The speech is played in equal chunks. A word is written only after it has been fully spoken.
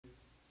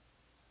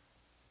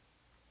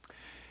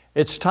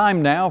It's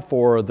time now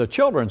for the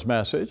children's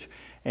message,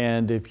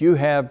 and if you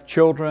have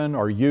children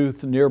or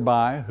youth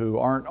nearby who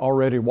aren't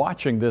already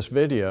watching this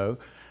video,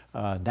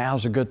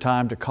 now's a good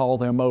time to call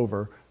them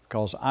over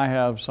because I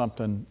have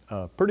something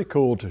pretty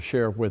cool to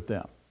share with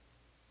them.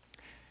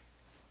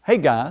 Hey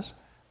guys,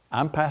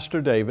 I'm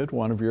Pastor David,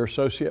 one of your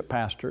associate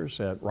pastors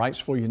at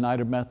Wrightsville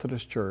United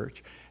Methodist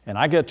Church, and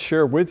I get to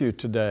share with you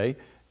today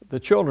the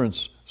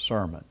children's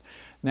sermon.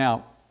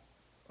 Now,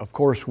 of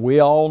course,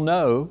 we all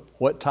know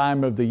what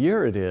time of the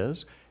year it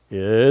is.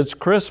 It's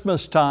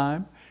Christmas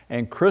time,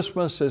 and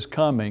Christmas is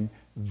coming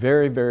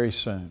very, very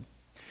soon.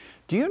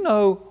 Do you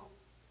know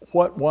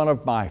what one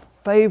of my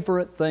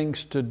favorite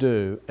things to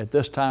do at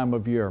this time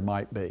of year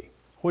might be?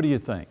 What do you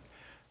think?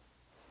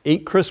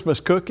 Eat Christmas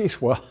cookies?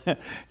 Well,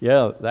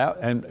 yeah,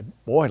 and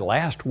boy,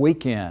 last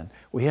weekend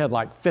we had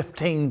like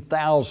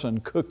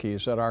 15,000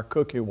 cookies at our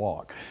cookie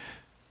walk.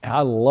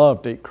 I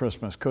love to eat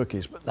Christmas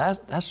cookies, but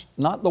that's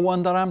not the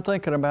one that I'm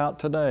thinking about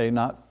today,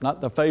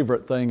 not the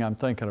favorite thing I'm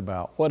thinking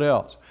about. What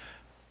else?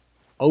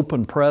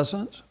 Open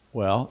presents?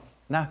 Well,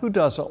 now who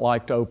doesn't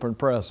like to open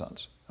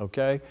presents,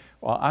 okay?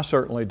 Well, I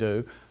certainly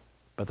do,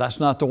 but that's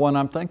not the one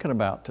I'm thinking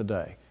about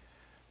today.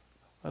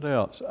 What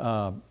else?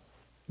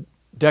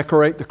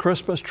 Decorate the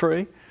Christmas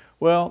tree?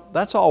 Well,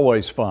 that's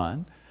always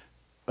fun,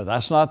 but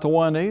that's not the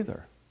one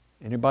either.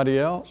 Anybody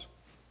else?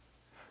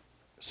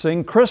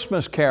 Sing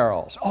Christmas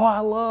carols. Oh, I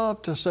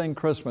love to sing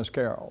Christmas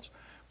carols,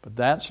 but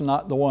that's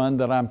not the one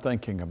that I'm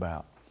thinking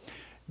about.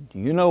 Do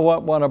you know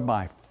what one of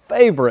my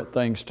favorite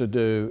things to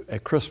do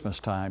at Christmas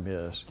time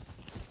is?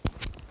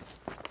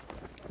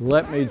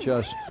 Let me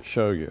just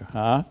show you,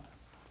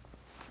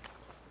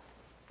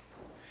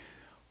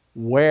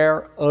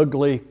 Wear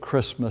ugly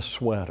Christmas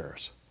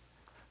sweaters,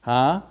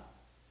 I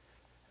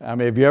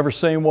mean, have you ever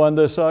seen one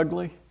this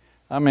ugly?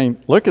 I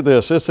mean, look at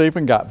this. It's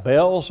even got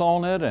bells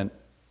on it and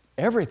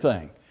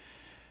everything.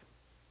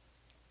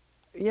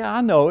 Yeah,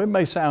 I know it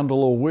may sound a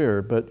little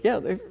weird, but yeah,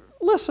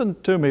 listen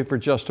to me for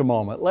just a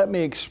moment. Let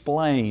me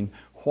explain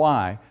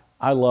why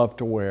I love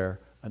to wear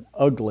an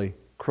ugly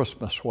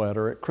Christmas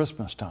sweater at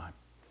Christmas time.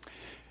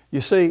 You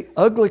see,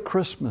 ugly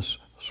Christmas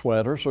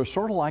sweaters are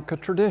sort of like a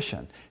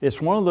tradition.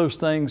 It's one of those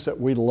things that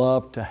we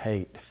love to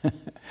hate.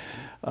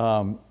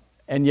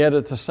 And yet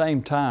at the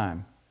same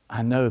time,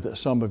 I know that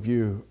some of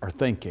you are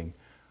thinking,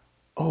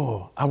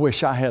 oh, I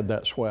wish I had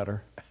that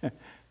sweater.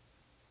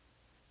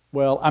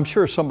 Well, I'm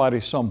sure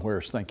somebody somewhere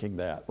is thinking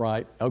that,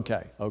 right?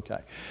 Okay.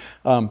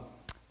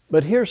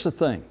 But here's the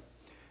thing.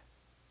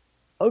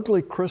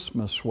 Ugly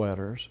Christmas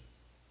sweaters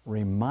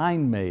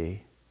remind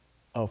me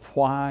of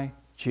why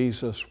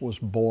Jesus was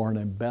born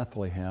in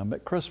Bethlehem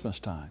at Christmas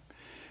time.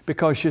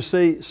 Because you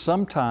see,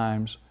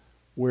 sometimes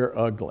we're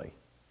ugly.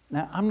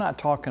 Now, I'm not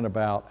talking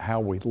about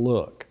how we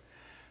look.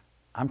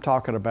 I'm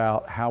talking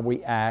about how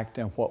we act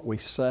and what we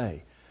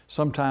say.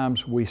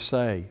 Sometimes we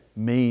say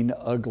mean,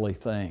 ugly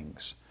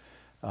things.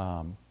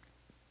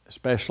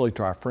 Especially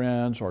to our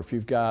friends, or if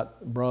you've got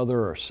a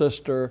brother or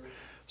sister,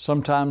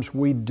 sometimes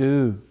we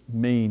do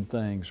mean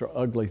things or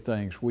ugly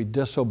things. We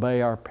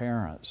disobey our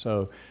parents.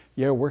 So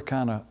yeah, we're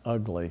kind of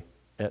ugly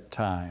at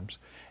times.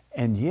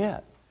 And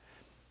yet,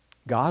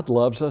 God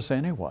loves us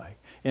anyway.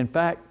 In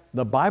fact,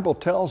 the Bible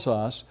tells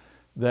us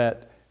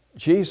that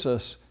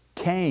Jesus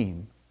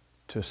came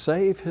to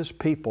save His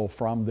people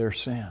from their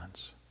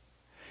sins.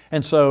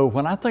 And so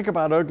when I think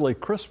about ugly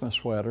Christmas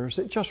sweaters,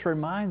 it just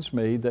reminds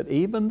me that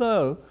even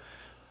though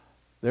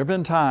there have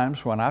been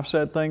times when I've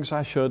said things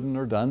I shouldn't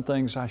or done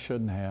things I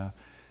shouldn't have,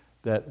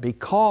 that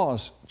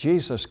because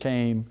Jesus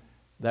came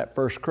that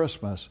first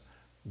Christmas,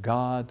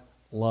 God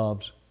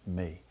loves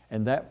me.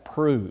 And that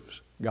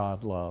proves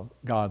God's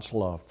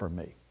love for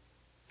me.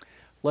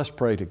 Let's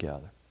pray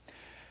together.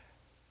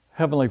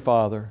 Heavenly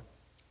Father,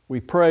 we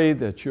pray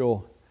that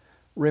You'll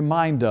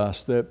remind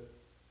us that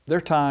there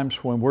are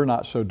times when we're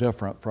not so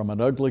different from an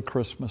ugly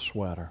Christmas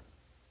sweater.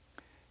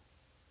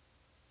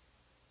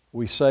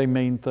 We say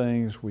mean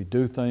things, we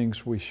do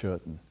things we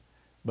shouldn't,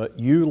 but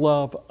You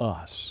love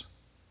us,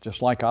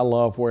 just like I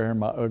love wearing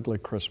my ugly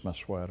Christmas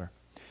sweater.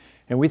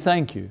 And we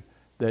thank You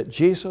that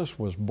Jesus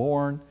was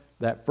born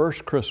that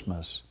first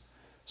Christmas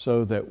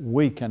so that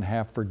we can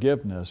have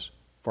forgiveness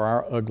for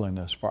our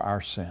ugliness, for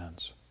our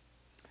sins.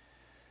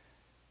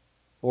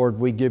 Lord,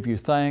 we give You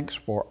thanks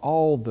for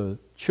all the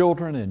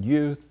children and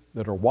youth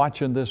that are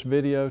watching this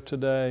video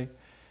today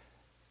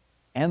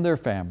and their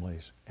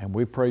families, and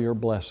we pray Your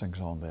blessings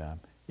on them.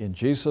 In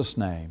Jesus'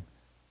 name,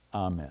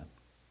 amen.